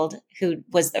household who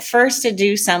was the first to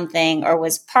do something or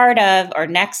was part of or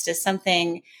next to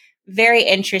something very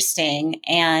interesting.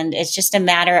 And it's just a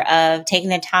matter of taking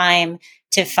the time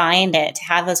to find it, to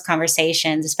have those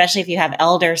conversations, especially if you have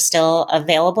elders still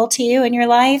available to you in your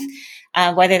life,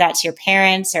 whether that's your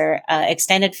parents or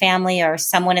extended family or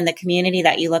someone in the community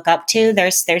that you look up to.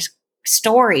 There's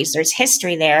stories, there's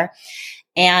history there.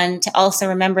 And to also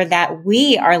remember that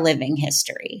we are living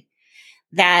history,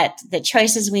 that the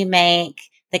choices we make,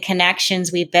 the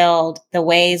connections we build, the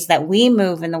ways that we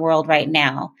move in the world right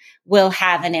now will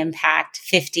have an impact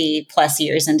 50 plus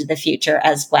years into the future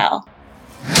as well.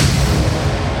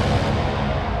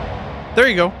 There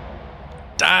you go.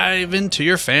 Dive into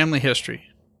your family history.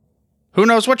 Who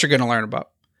knows what you're going to learn about,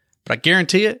 but I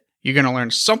guarantee it, you're going to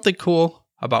learn something cool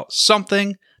about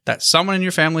something that someone in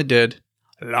your family did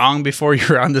long before you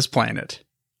were on this planet.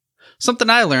 Something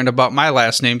I learned about my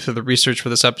last name through the research for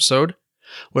this episode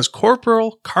was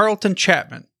Corporal Carlton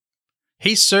Chapman.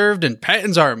 He served in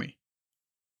Patton's army,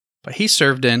 but he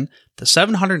served in the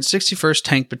 761st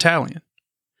Tank Battalion.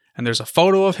 And there's a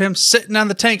photo of him sitting on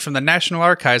the tank from the National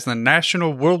Archives and the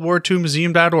National World War II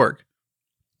Museum.org.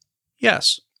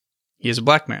 Yes, he is a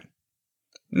black man.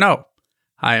 No,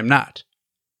 I am not.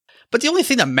 But the only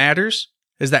thing that matters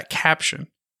is that caption.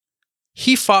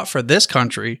 He fought for this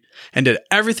country and did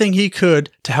everything he could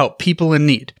to help people in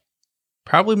need.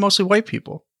 Probably mostly white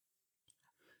people.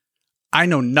 I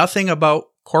know nothing about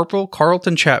Corporal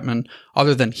Carlton Chapman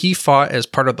other than he fought as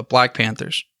part of the Black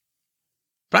Panthers.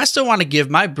 But I still want to give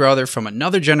my brother from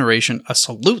another generation a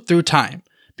salute through time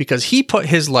because he put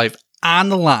his life on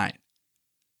the line.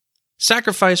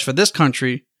 Sacrifice for this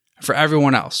country and for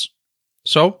everyone else.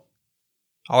 So,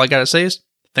 all I gotta say is,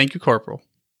 thank you, Corporal.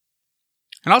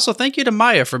 And also thank you to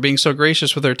Maya for being so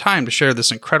gracious with her time to share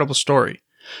this incredible story.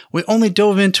 We only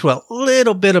dove into a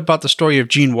little bit about the story of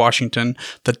Gene Washington,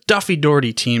 the Duffy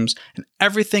Doherty teams, and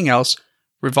everything else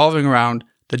revolving around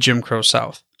the Jim Crow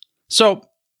South. So,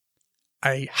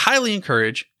 I highly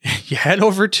encourage you head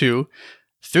over to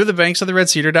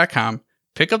throughthebanksoftheredcedar.com,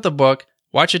 pick up the book,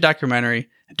 watch a documentary,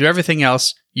 and do everything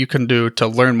else you can do to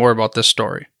learn more about this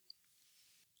story.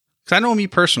 Because I know me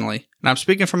personally, and I'm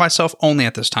speaking for myself only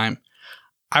at this time,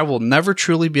 I will never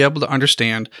truly be able to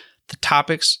understand the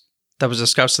topics that was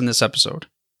discussed in this episode.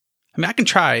 I mean, I can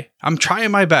try. I'm trying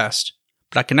my best,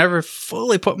 but I can never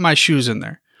fully put my shoes in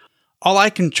there. All I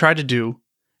can try to do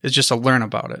is just to learn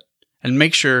about it and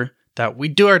make sure that we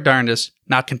do our darndest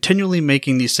not continually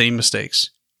making these same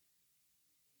mistakes.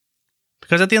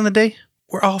 Because at the end of the day,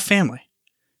 we're all family.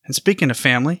 And speaking of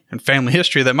family and family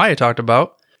history that Maya talked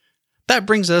about, that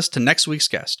brings us to next week's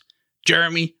guest,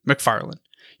 Jeremy McFarland.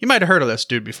 You might have heard of this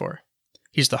dude before.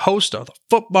 He's the host of the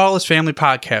Football is Family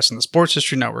podcast on the Sports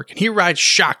History Network, and he rides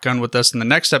shotgun with us in the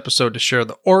next episode to share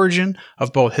the origin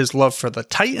of both his love for the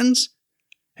Titans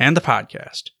and the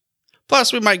podcast.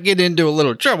 Plus, we might get into a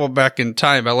little trouble back in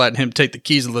time by letting him take the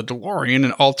keys of the DeLorean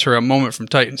and alter a moment from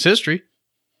Titans history.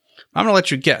 I'm going to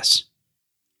let you guess.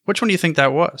 Which one do you think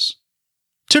that was?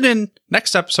 Tune in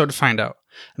next episode to find out.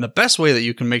 And the best way that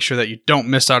you can make sure that you don't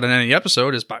miss out on any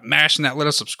episode is by mashing that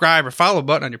little subscribe or follow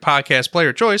button on your podcast player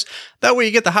of choice. That way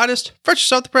you get the hottest,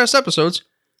 freshest off the press episodes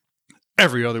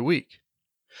every other week.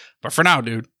 But for now,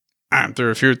 dude, I'm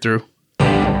through if you're through.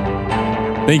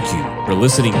 Thank you for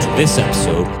listening to this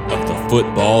episode of the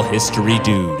Football History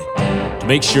Dude. To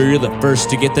make sure you're the first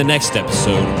to get the next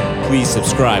episode, please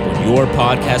subscribe on your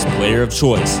podcast player of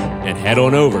choice and head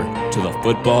on over to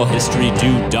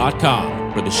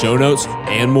thefootballhistorydude.com for the show notes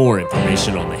and more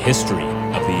information on the history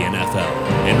of the NFL.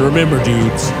 And remember,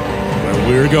 dudes, where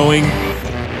we're going,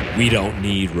 we don't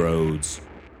need roads.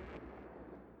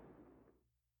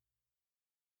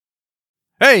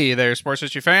 Hey there, sports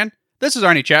history fan. This is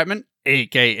Arnie Chapman,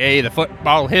 aka the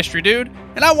Football History Dude,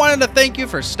 and I wanted to thank you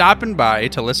for stopping by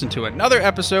to listen to another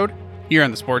episode here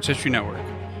on the Sports History Network.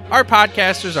 Our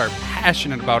podcasters are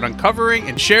passionate about uncovering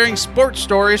and sharing sports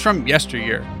stories from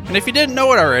yesteryear. And if you didn't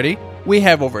know it already, we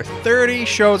have over 30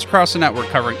 shows across the network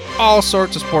covering all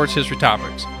sorts of sports history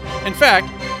topics. In fact,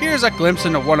 here's a glimpse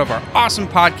into one of our awesome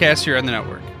podcasts here on the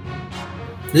network.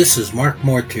 This is Mark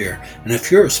Mortier, and if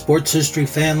you're a sports history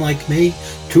fan like me,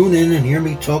 tune in and hear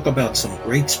me talk about some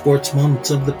great sports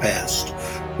moments of the past.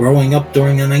 Growing up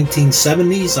during the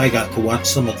 1970s, I got to watch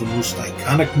some of the most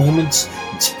iconic moments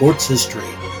in sports history.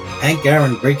 Hank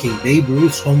Aaron breaking Babe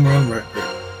Ruth's home run record.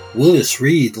 Willis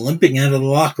Reed limping out of the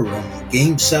locker room in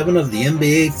Game 7 of the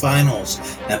NBA Finals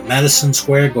at Madison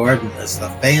Square Garden as the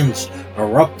fans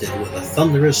erupted with a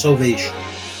thunderous ovation.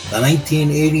 The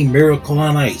 1980 Miracle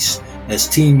on Ice as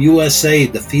Team USA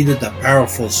defeated the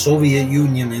powerful Soviet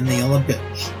Union in the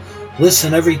Olympics.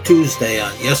 Listen every Tuesday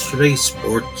on Yesterday's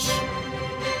Sports.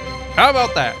 How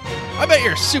about that? I bet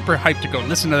you're super hyped to go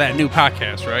listen to that new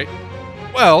podcast, right?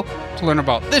 Well, to learn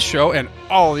about this show and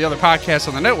all the other podcasts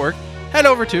on the network, head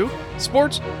over to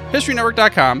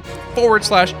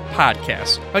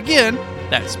sportshistorynetwork.com/podcast. Again,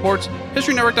 that's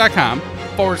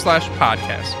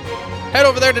sportshistorynetwork.com/podcast. Head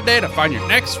over there today to find your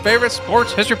next favorite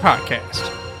sports history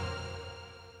podcast.